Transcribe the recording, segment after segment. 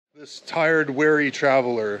This tired, weary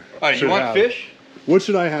traveler. You want fish? What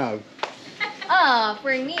should I have?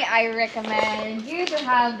 For me, I recommend you to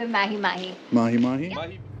have the mahi-mahi. Mahi-mahi?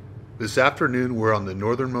 Yep. This afternoon, we're on the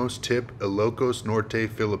northernmost tip, Ilocos Norte,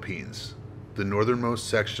 Philippines, the northernmost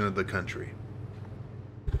section of the country.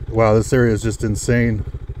 Wow, this area is just insane.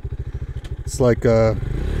 It's like Ubud.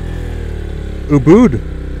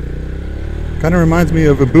 Kind of reminds me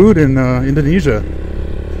of Ubud in Indonesia.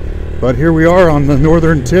 But here we are on the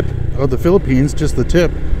northern tip of the Philippines, just the tip.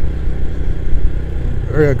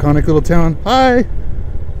 Very iconic little town. Hi!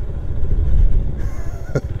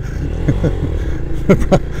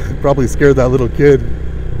 Probably scared that little kid.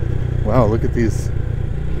 Wow, look at these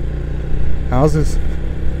houses.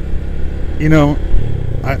 You know,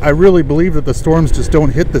 I really believe that the storms just don't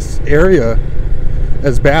hit this area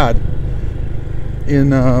as bad. In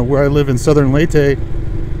where I live in southern Leyte,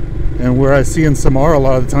 and where I see in Samar, a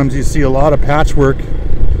lot of the times you see a lot of patchwork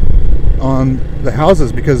on the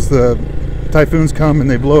houses because the typhoons come and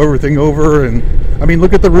they blow everything over. And I mean,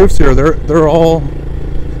 look at the roofs here. They're all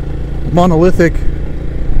monolithic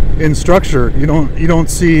in structure. You don't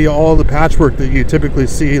see all the patchwork that you typically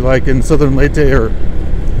see like in southern Leyte or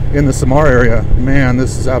in the Samar area. Man,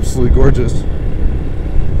 this is absolutely gorgeous.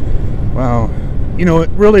 Wow. You know, it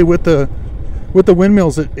really with the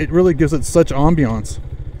windmills, it really gives it such ambiance.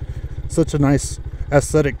 Such a nice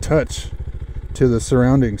aesthetic touch to the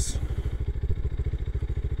surroundings.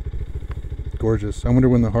 Gorgeous. I wonder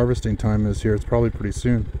when the harvesting time is here. It's probably pretty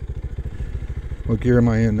soon. What gear am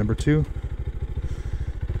I in? Number 2?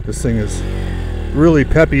 This thing is really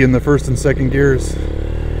peppy in the first and second gears.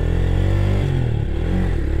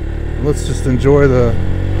 Let's just enjoy the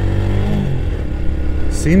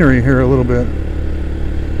scenery here a little bit.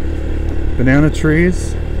 Banana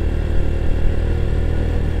trees.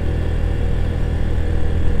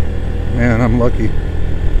 Man, I'm lucky.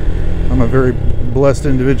 I'm a very blessed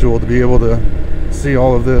individual to be able to see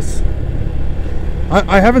all of this.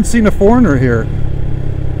 I haven't seen a foreigner here.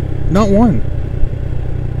 Not one.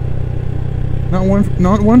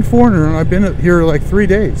 Not one foreigner, and I've been here like 3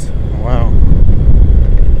 days. Wow.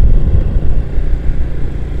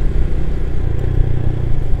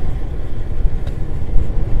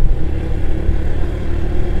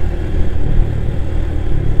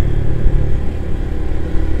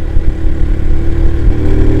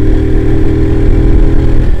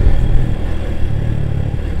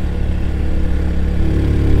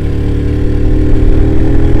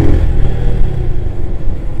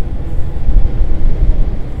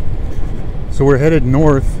 So we're headed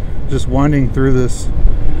north, just winding through these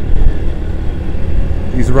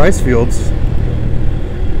rice fields,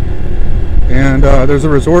 and there's a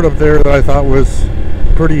resort up there that I thought was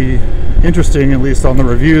pretty interesting, at least on the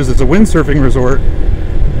reviews. It's a windsurfing resort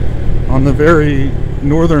on the very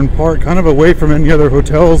northern part, kind of away from any other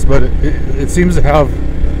hotels, but it seems to have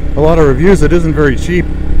a lot of reviews. It isn't very cheap.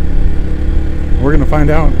 We're gonna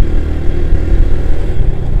find out.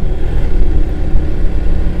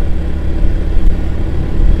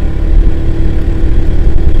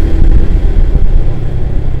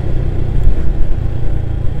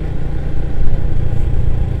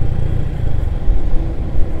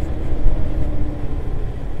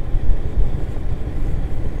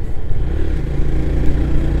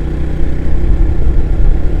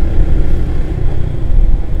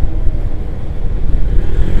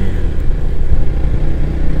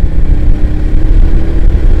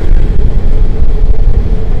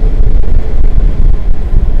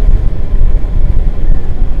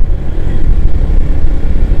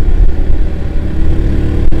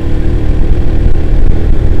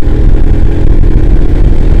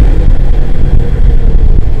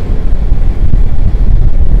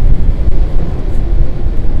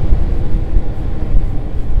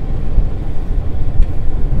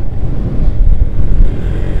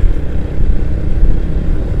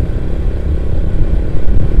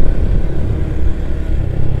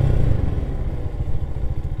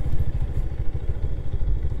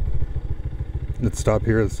 Let's stop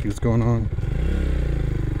here and see what's going on.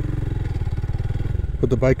 Put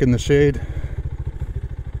the bike in the shade.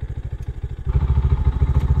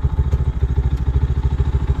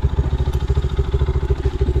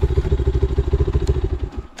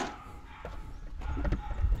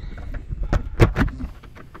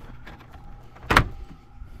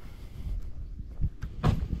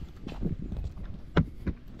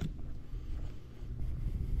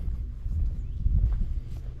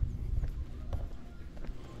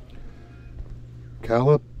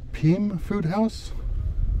 Calipim Food House.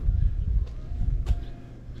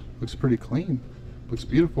 Looks pretty clean. Looks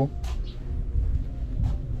beautiful.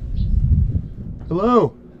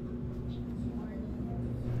 Hello.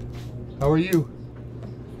 How are you?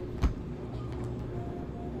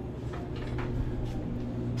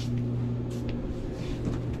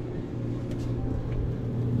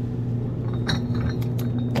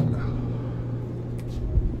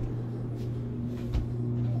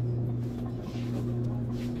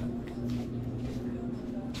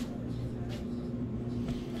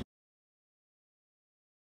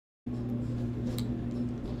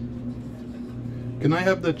 Can I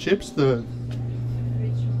have the chips, the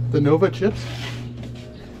Nova chips?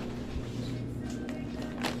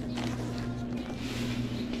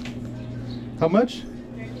 How much?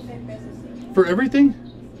 35 pesos. For everything?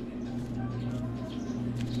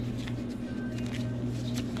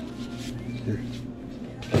 Here.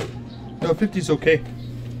 No, 50's okay.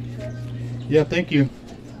 Yeah, thank you.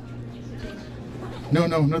 No,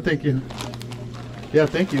 thank you. Yeah,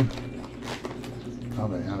 thank you. How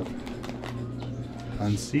they have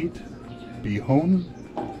pancit, bihon,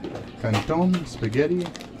 canton, spaghetti.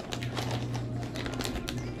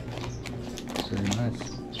 Very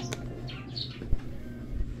nice.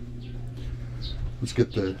 Let's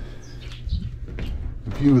get the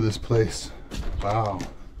view of this place. Wow.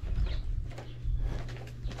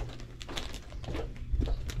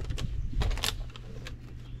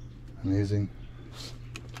 Amazing.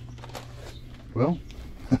 Well,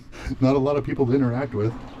 not a lot of people to interact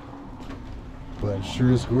with, but it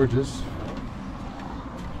sure is gorgeous.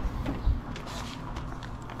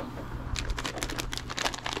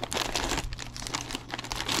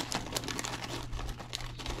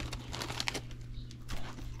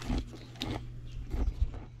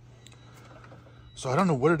 So I don't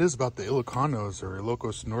know what it is about the Ilocanos or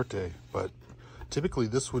Ilocos Norte, but typically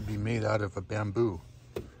this would be made out of a bamboo,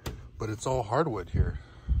 but it's all hardwood here.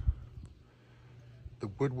 The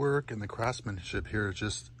woodwork and the craftsmanship here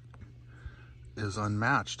just is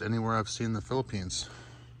unmatched anywhere I've seen in the Philippines.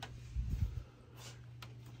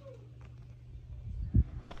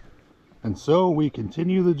 And so we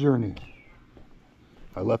continue the journey.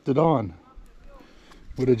 I left it on.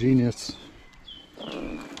 What a genius.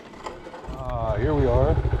 Ah, here we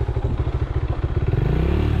are.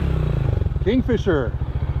 Kingfisher.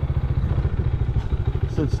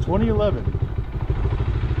 Since 2011.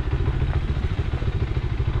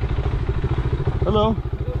 Hello.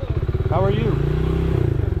 How are you?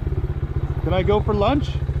 Can I go for lunch?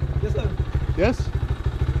 Yes, sir. Yes?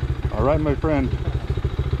 All right, my friend.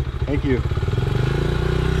 Thank you.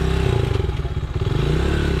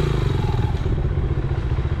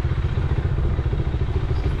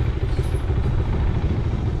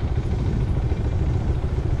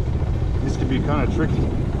 This can be kind of tricky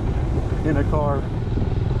in a car.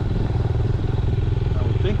 I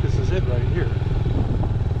would think this is it right here.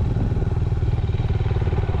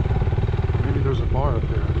 Maybe there's a bar up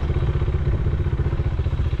there.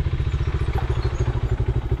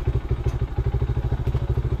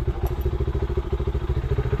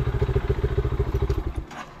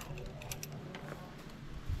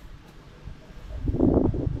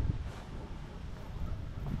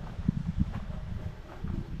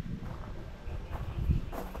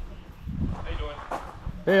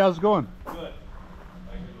 Hey, how's it going? Good.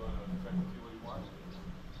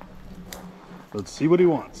 Let's see what he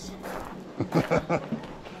wants.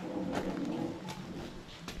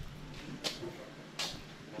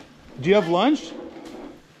 Do you have lunch?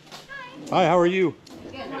 Hi, how are you?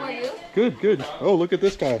 Good, how are you? Good, good. Oh, look at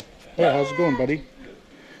this guy. Hey, how's it going, buddy?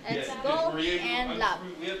 It's Gold and Lab.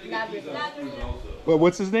 Well,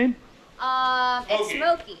 what's his name? It's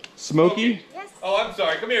Smokey. Smokey? Yes. Oh, I'm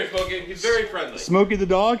sorry. Come here, Smokey. He's very friendly. Smokey the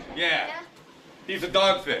dog? Yeah. He's a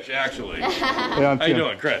dogfish, actually. Yeah, I'm How you Tim.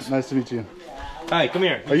 doing, Chris? Nice to meet you. Hi, come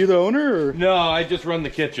here. Are you the owner? Or? No, I just run the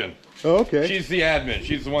kitchen. Oh, okay. She's the admin.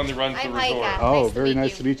 She's the one that runs the I'm resort. Micah. Oh, Nice to very meet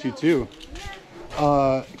nice you. to meet you too.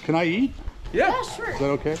 Can I eat? Yeah, Yeah, sure. Is that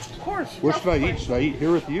okay? of course. Where should I eat? Should I eat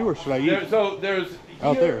here with you or should I eat? There's Out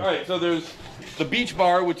here- there. All right, so there's the beach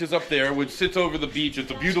bar, which is up there, which sits over the beach.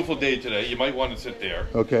 It's a beautiful day today. You might want to sit there.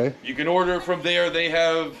 Okay. You can order from there. They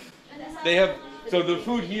have, so the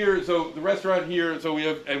food here, so the restaurant here, so we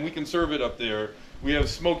have, and we can serve it up there. We have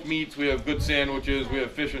smoked meats, we have good sandwiches, we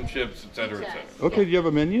have fish and chips, etc., etc. Okay, do you have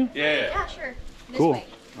a menu? Yeah. Yeah, sure. This Cool. way.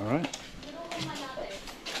 All right.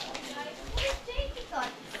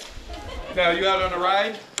 Now, you out on a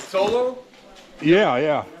ride? Solo? Yeah,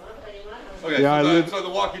 yeah. Okay, Yeah, so the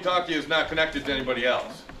walkie-talkie is not connected to anybody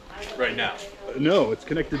else right now. No, it's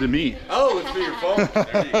connected to me. Oh, it's for your phone?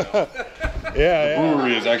 There you go. Yeah, The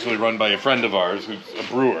brewery is actually run by a friend of ours who's a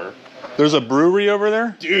brewer. There's a brewery over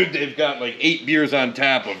there? Dude, they've got like 8 beers on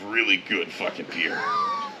tap of really good fucking beer.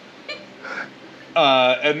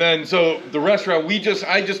 And then so the restaurant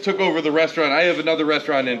I just took over the restaurant. I have another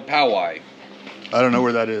restaurant in Powai, I don't know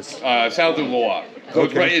where that is. south of Loa. So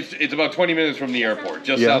Okay. it's about 20 minutes from the airport,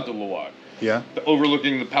 just Yeah. south of Loa. Yeah.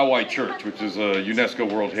 Overlooking the Powai Church, which is a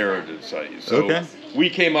UNESCO World Heritage Site. So Okay. we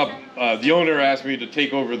came up. The owner asked me to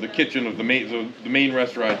take over the kitchen of the main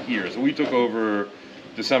restaurant here. So we took over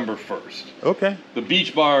December 1st. Okay. The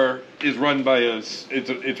beach bar is run by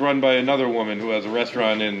it's run by another woman who has a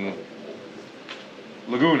restaurant in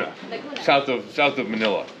Laguna. south of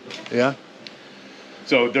Manila. Yeah.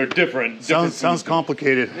 So they're different. Sounds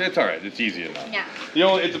complicated. It's all right. It's easy enough.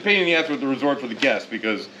 Yeah. It's a pain in the ass with the resort for the guests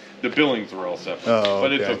because the billings are all separate. Oh,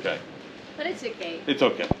 But it's okay. okay. But it's okay. It's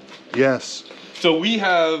okay. Yes. So we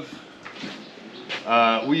have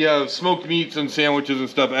smoked meats and sandwiches and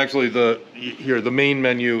stuff. Actually, the main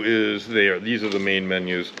menu is there. These are the main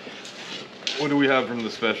menus. What do we have from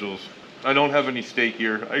the specials? I don't have any steak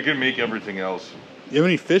here. I can make everything else. You have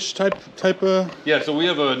any fish type of? Yeah, so we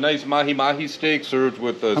have a nice mahi steak served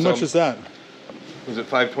with How much is that? Was it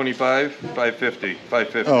 $5.25?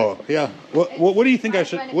 $5.50. Oh, yeah. What do you think I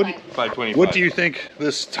should? $5.25. What do you think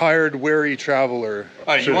this tired, weary traveler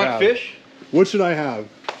All right, should you want have? fish? What should I have?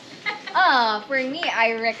 For me,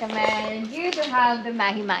 I recommend you to have the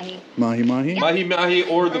mahi-mahi. Mahi. Mahi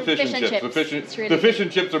or the Or fish and fish and chips. chips. It's really The fish and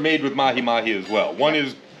chips are made with mahi as well. One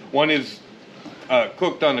is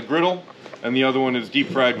cooked on a griddle, and the other one is deep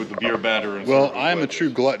fried with the beer batter. And Well, served with I'm a lettuce. true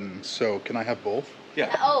glutton, so can I have both?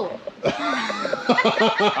 Yeah. Oh,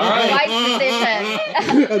 All right. wise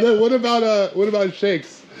decision. And then what about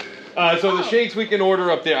shakes? So the shakes we can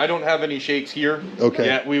order up there. I don't have any shakes here. Okay.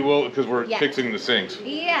 Yeah, we will because we're Yeah. fixing the sinks.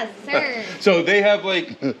 Yes, sir. So they have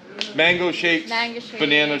like mango shakes, Mango shakes,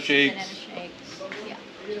 banana shakes. Banana shakes.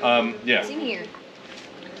 Yeah. Yeah, It's in here.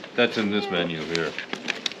 that's in this menu here.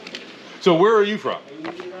 So where are you from?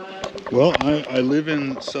 Well, I live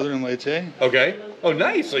in Southern Leyte. Okay. Oh,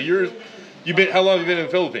 nice. So you've been. How long have you been in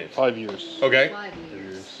the Philippines? 5 years. Okay. 5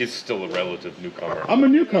 years. He's still a relative newcomer. I'm a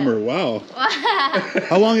newcomer. Wow.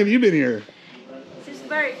 How long have you been here? Since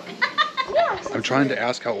birth. I'm trying to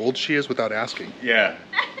ask how old she is without asking. Yeah.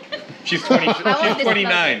 She's 20. won't She's disclose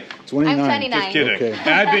 29. it. 29. I'm 29. Just kidding.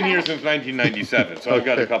 Okay. I've been here since 1997, so I've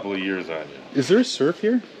got a Okay. couple of years on you. Is there a surf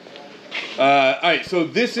here? All right. So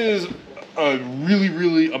this is a really,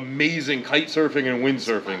 really amazing kite surfing and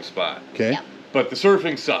windsurfing spot. Okay. Yeah. But the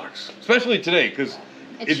surfing sucks, especially today, because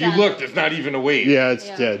It's if you shallow. look, there's not even a wave. Yeah, it's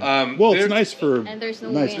Yeah. dead. there- Well, it's nice for And there's no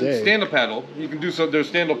nice wind. day. Stand-up paddle. You can do some. There's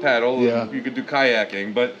stand-up paddle. Yeah. And you can do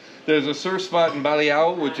kayaking, but there's a surf spot in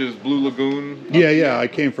Baliao, which is Blue Lagoon. Yeah, I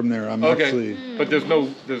came from there. I'm Okay. actually But there's no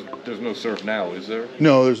surf now, is there?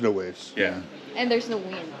 no. There's no waves. Yeah. And there's no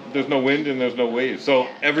wind. There's no wind and there's no waves. So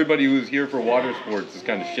everybody who's here for water sports is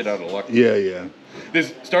kind of shit out of luck. Yeah.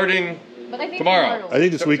 This starting. But I think Tomorrow. I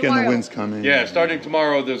think this weekend the Tomorrow. wind's coming. Yeah, starting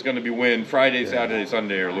tomorrow there's going to be wind. Friday, Saturday,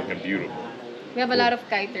 Sunday are looking beautiful. we have a lot of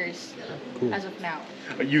kiters Cool. as of now.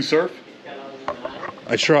 You surf?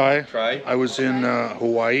 I try. Try. I was in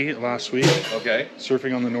Hawaii last week, Okay.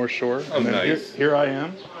 surfing on the North Shore. Oh, and then nice. here I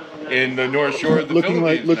am, In the North Shore of the looking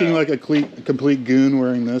Philippines like now. a complete goon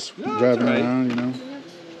wearing this, that's driving all right. around. You know.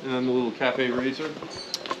 And then the little cafe racer.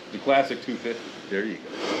 The classic 250. There you go.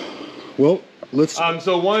 Well, let's.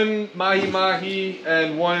 So one mahi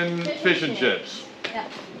and one fish and chips. Yeah.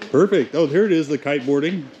 Perfect. Oh, here it is. The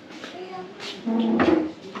kiteboarding.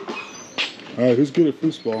 All right, who's good at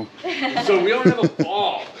foosball? So we don't have a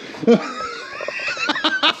ball.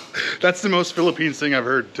 That's the most Philippines thing I've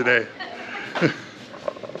heard today.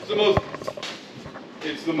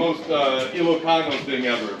 It's the most Ilocano thing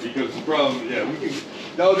ever because from we can.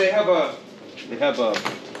 No, they have a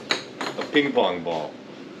ping pong ball,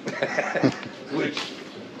 which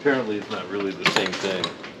apparently is not really the same thing.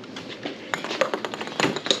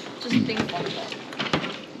 Just ping pong ball.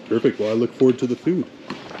 Perfect. Well, I look forward to the food.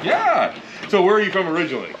 Yeah. So where are you from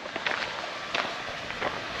originally?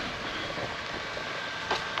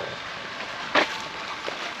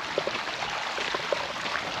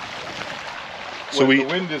 So When the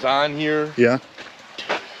wind is on here, Yeah.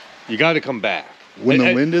 you got to come back. When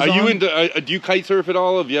the wind is are you on? into? Do you kite surf at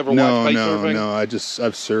all? Have you ever No, watched kite surfing? no. I've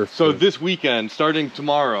surfed. So but- this weekend, starting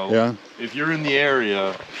tomorrow, Yeah. if you're in the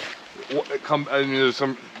area, come. I mean,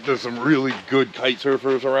 there's some really good kite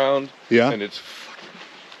surfers around. Yeah. And it's.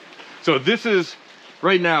 So this is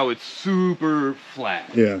right now. It's super flat.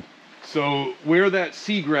 Yeah. So where that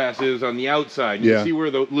seagrass is on the outside, Yeah. you see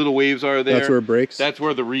where the little waves are there. That's where it breaks. That's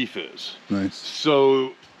where the reef is. Nice.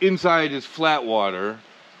 So inside is flat water,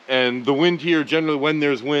 and the wind here, generally when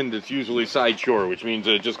there's wind, it's usually side shore, which means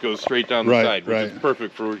that it just goes straight down the Right, side, which right. is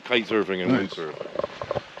perfect for kite surfing and Nice.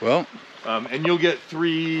 windsurfing. Well, And you'll get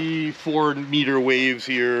 3-4 meter waves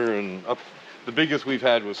here, and up. The biggest we've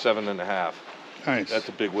had was 7.5. Nice. That's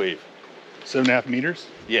a big wave. 7.5 meters?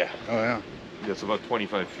 Yeah. Oh yeah. That's about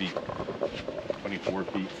 25 feet, 24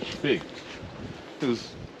 feet. Big. It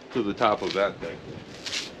was to the top of that thing.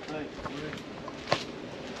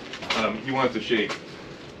 He wants a shake.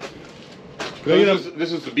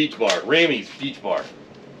 This is the beach bar, Ramy's Beach Bar.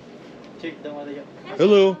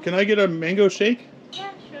 Hello, can I get a mango shake?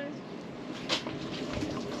 Yeah, sure.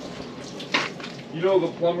 You know the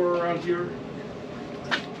plumber around here?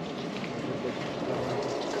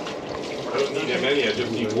 I don't need that many, I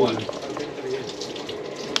just need one.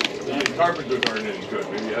 The carpenters aren't any good.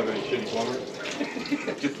 Maybe you have any shitty plumbers?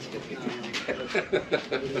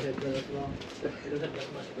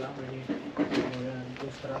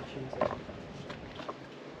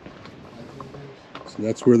 So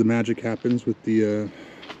that's where the magic happens with the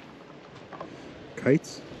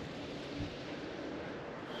kites.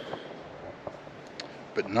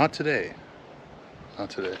 But not today. Not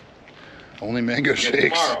today. Only mango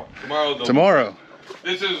shakes. Tomorrow. Tomorrow.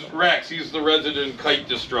 This is Rex. He's the resident kite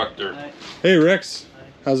destructor. Hey Rex,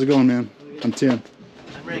 how's it going, man? I'm Tim.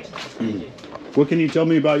 I'm Rex. What can you tell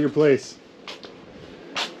me about your place?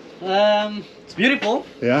 It's beautiful.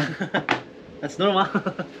 Yeah? That's normal.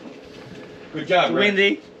 Good job, Rex.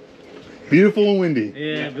 Windy. Beautiful and windy.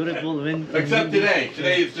 Yeah, beautiful wind. Except today.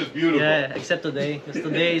 Today is just beautiful. Yeah, except today. Because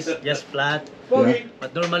today is just flat. Yeah.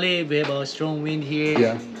 But normally we have a strong wind here.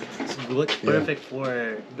 Yeah. And it's good. Perfect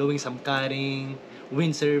for doing some kiting,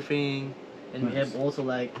 windsurfing. And we have also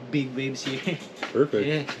like big waves here. Perfect.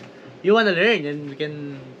 Yeah. You want to learn and we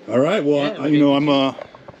can... All right, well, Yeah, you know,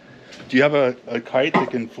 do you have a kite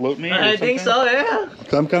that can float me? Or I think so, yeah.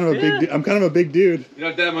 I'm kind of a I'm kind of a big dude. You're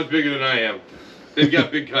not that much bigger than I am. They've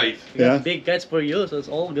got big kites. We got Yeah. big kites for you, so it's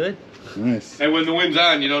all good. Nice. And when the wind's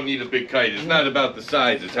on, you don't need a big kite. It's not about the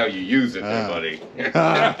size, it's how you use it, there, buddy.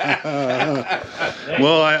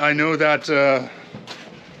 Well, I know that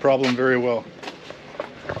problem very well.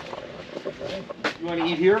 You want to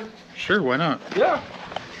eat here? Sure, why not? Yeah.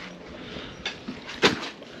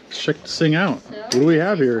 Let's check this thing out. What do we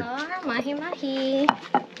have here? Mahi mahi.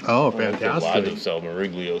 Oh, A lot of fantastic.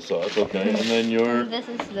 Salmoriglio sauce, okay. And then your This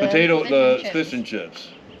is the fish and chips.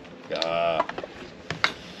 Yeah.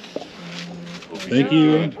 Thank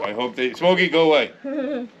you. I hope they... Smokey, go away.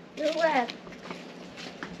 You're wet.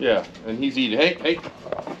 Yeah, and he's eating. Hey,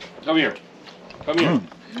 come here. Come here. Mm.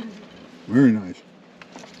 Very nice.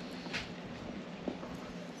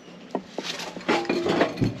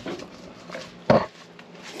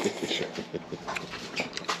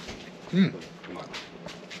 Mm.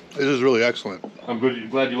 This is really excellent. I'm good.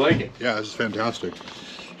 Glad you like it. Yeah, this is fantastic.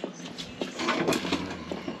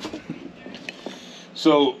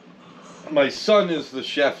 So, my son is the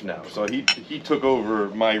chef now, so he took over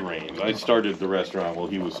my reins. I started the restaurant while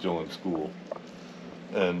he was still in school,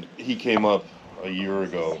 and he came up a year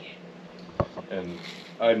ago, and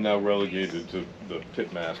I'm now relegated to the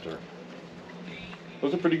pit master.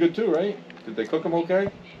 Those are pretty good too, right? Did they cook them okay?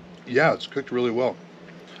 Yeah, it's cooked really well.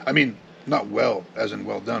 I mean, not well, as in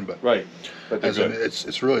well done, but Right. But they're as in good.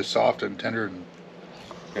 it's really soft and tender and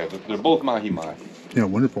Yeah, they're both mahi-mahi. yeah,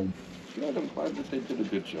 wonderful. Good, I'm glad that they did a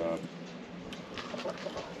good job.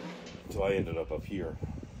 So I ended up here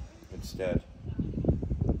instead.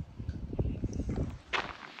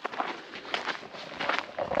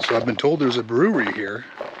 So I've been told there's a brewery here.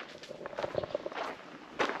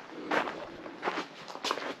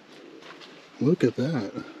 Look at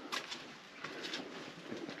that.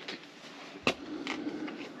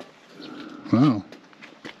 Wow.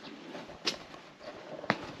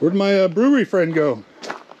 Where'd my brewery friend go?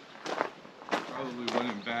 Probably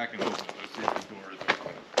went back and opened. Let's see if the door is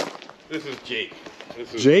open. This is Jake.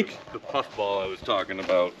 This is Jake? the puffball I was talking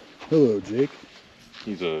about. Hello, Jake.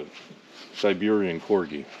 He's a Siberian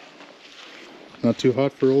corgi. Not too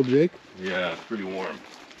hot for old Jake? Yeah, it's pretty warm.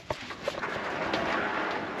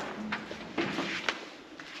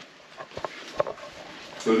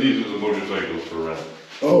 So these are the motorcycles for rent.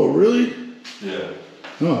 Oh, really? Yeah.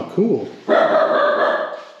 Oh, cool.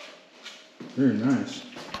 Very nice.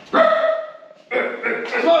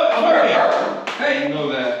 Hey, you know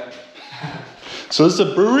that. So this is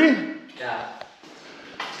a brewery? Yeah.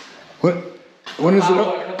 What? When is it?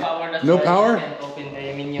 No power. That's No why power? you can open the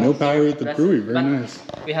menu. No power at the That's- brewery. Very but nice.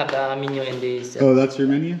 We have the menu in this. Oh, that's your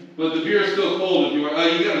menu? But the beer's still cold if you want. Oh,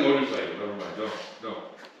 you got a motorcycle. Never mind. No.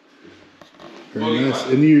 Very Oh, nice.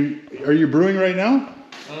 yeah. And are you brewing right now?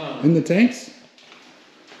 In the tanks?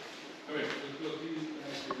 Come here. Let's go see these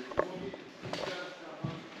guys here.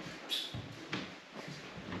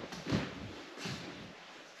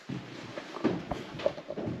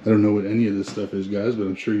 I don't know what any of this stuff is, guys, but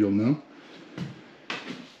I'm sure you'll know.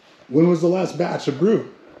 When was the last batch of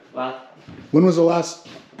brew? What? When was the last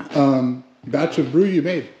batch of brew you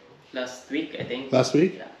made? Last week, I think. Last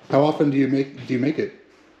week? Yeah. How often do you make it?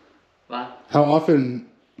 What? How often?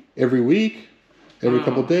 Every week? Every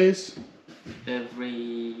couple days?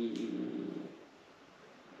 Every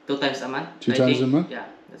 2 times a month. 2 I times think. a month? Yeah,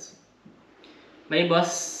 that's my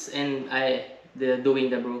boss and I doing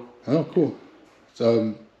the brew. Oh, cool.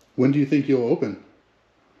 So, when do you think you'll open?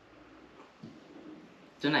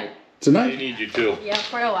 Tonight. They Tonight? need you too. Yeah,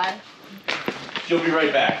 for a while. She'll be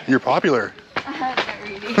right back. You're popular. Not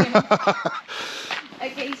really.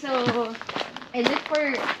 Okay, so is it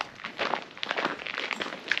for?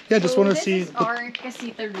 Yeah, just So want to this see. is our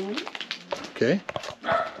casita room. Okay.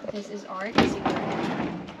 This is our casita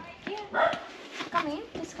room. Yeah. Come in.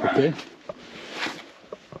 Let's come in. Okay.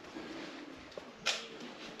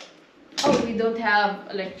 Oh, we don't have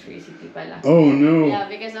electricity pala. Oh no. Yeah,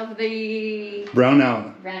 because of the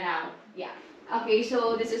Brownout. ran out. Yeah. Okay,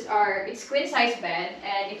 so this is it's queen size bed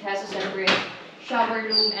and it has a separate shower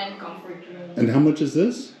room and comfort room. And how much is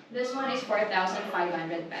this This one is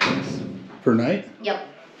 4,500 pesos. per night? Yep.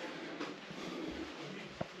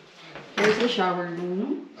 Here's the shower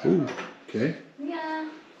room. Ooh. Okay. Yeah.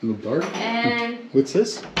 A little dark. And What's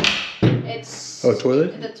this? it's Oh,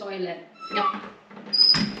 toilet? the toilet. Yep.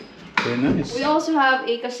 Very nice. We also have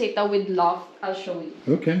a caseta with loft. I'll show you.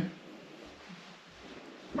 Okay.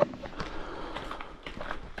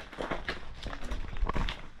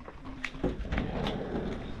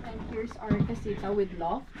 And here's our casita with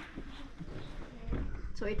loft.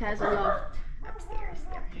 So it has a loft upstairs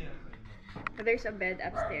there. But there's a bed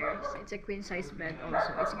upstairs. It's a queen size bed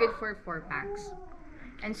also. It's good for 4 packs.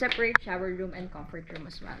 And separate shower room and comfort room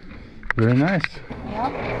as well. Very nice.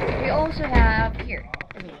 Yep. We also have here.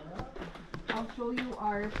 Okay. I'll show you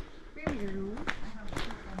our premier room.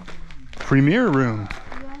 Premier room.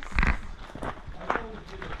 Yes.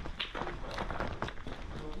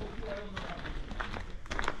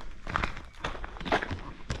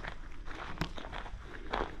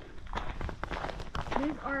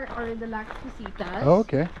 These are our deluxe casitas. Oh,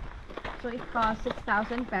 okay. So it costs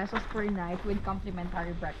 6,000 pesos per night with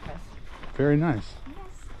complimentary breakfast. Very nice. Yes.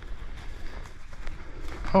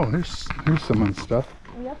 Oh, here's someone's stuff.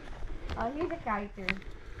 Yep. Here's a kiter.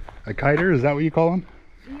 A kiter? Is that what you call them?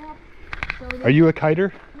 Yep. So Are you a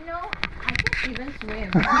kiter? No, I can't even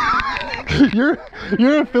swim.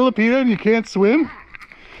 You're a Filipino and you can't swim?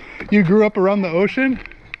 You grew up around the ocean?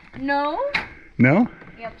 No. No?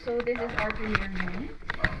 Yep. So this is our premier room.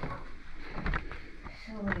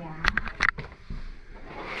 So yeah.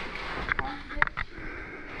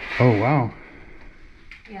 Oh wow.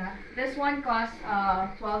 Yeah. This one costs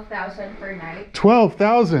 12,000 per night.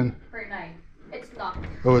 12,000. Per night. It's locked.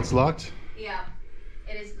 Oh, it's locked? Yeah.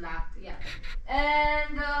 It is locked. Yeah.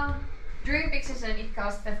 And during peak season, it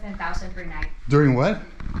costs 15,000 per night. During what?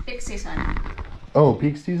 Peak season. Oh,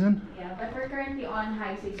 peak season? Yeah, but we're currently on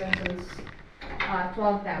high season, so it's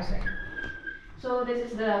 12,000. So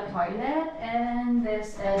this is the toilet, and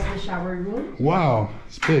this is the shower room. Wow,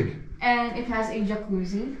 it's big. And it has a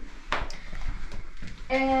jacuzzi.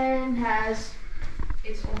 And has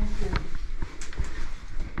its own pool.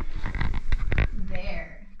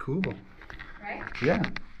 There. Cool. Right? Yeah,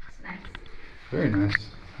 It's nice. very nice.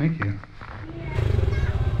 Thank you.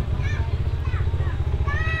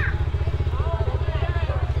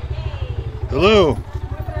 Hello.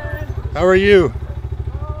 How are you?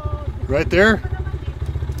 Right there?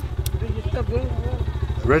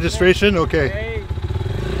 Registration? Okay.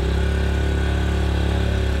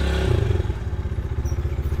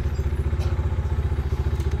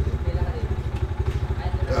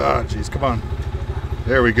 Ah, jeez, come on.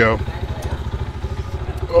 There we go.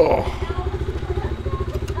 Oh.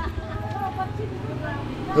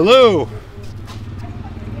 Hello.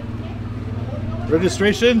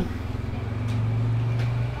 Registration?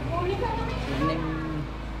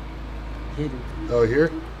 Oh,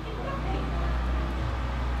 here?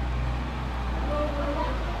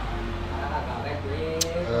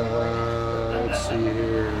 Let's see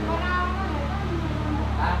here.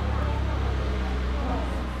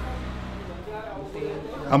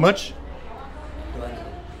 How much?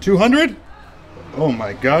 200? Oh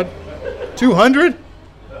my God. 200?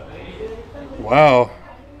 Wow.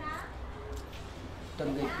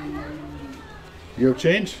 You have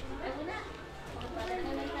change?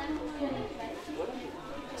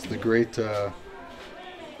 It's the great 200.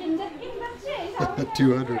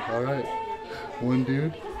 All right. One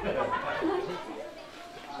dude.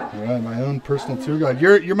 All right, my own personal tour guide.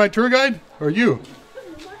 You're my tour guide? Or you?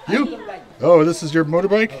 You? Oh, this is your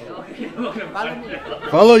motorbike?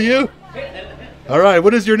 Follow you? All right,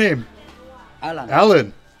 what is your name? Alan.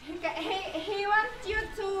 Alan. He wants you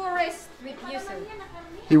to race with you, sir.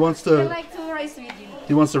 He wants He to like to race with you.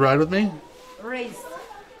 he wants to ride with me? Race.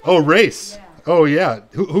 Oh, race. Oh yeah.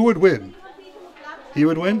 Who would win? He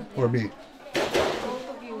would win or me?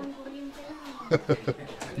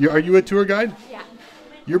 Are you a tour guide? Yeah.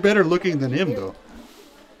 You're better looking than him though.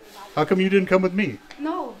 How come you didn't come with me?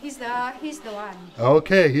 No, he's the one.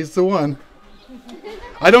 Okay, he's the one.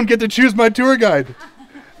 I don't get to choose my tour guide.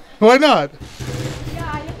 Why not?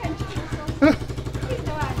 Yeah, you can choose. So he's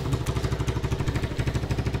the one.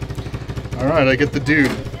 All right, I get the dude.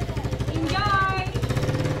 Enjoy.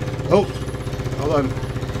 Oh, hold on.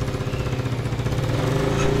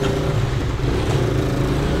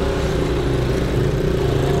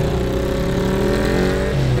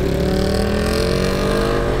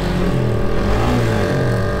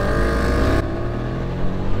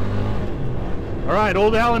 All right,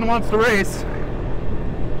 old Alan wants to race.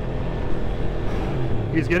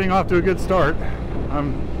 He's getting off to a good start.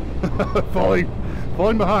 I'm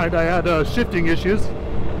falling behind. I had shifting issues,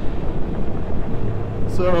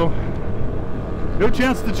 so no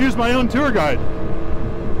chance to choose my own tour guide.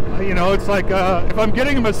 You know, it's like if I'm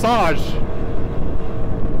getting a massage,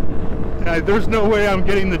 there's no way I'm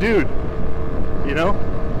getting the dude. You know,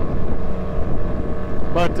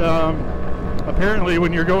 but apparently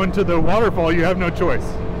when you're going to the waterfall, you have no choice.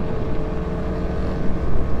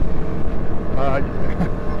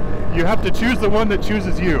 You have to choose the one that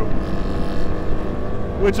chooses you,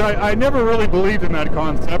 which I never really believed in that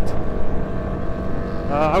concept.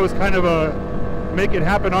 I was kind of a make it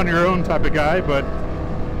happen on your own type of guy, but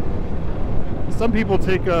some people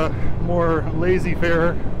take a more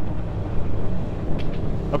laissez-faire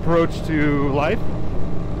approach to life,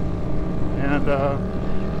 and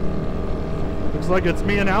looks like it's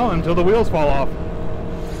me and Alan until the wheels fall off.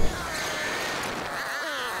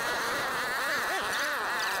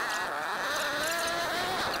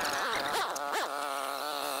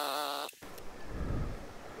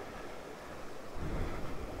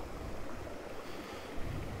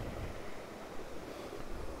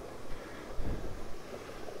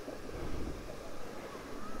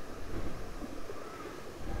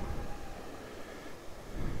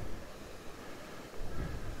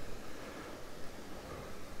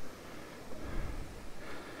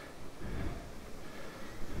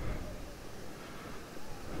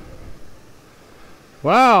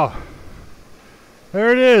 Wow,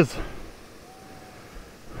 there it is.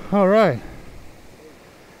 All right,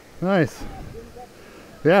 nice.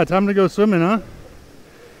 Yeah, time to go swimming, huh?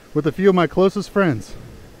 With a few of my closest friends.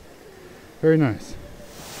 Very nice.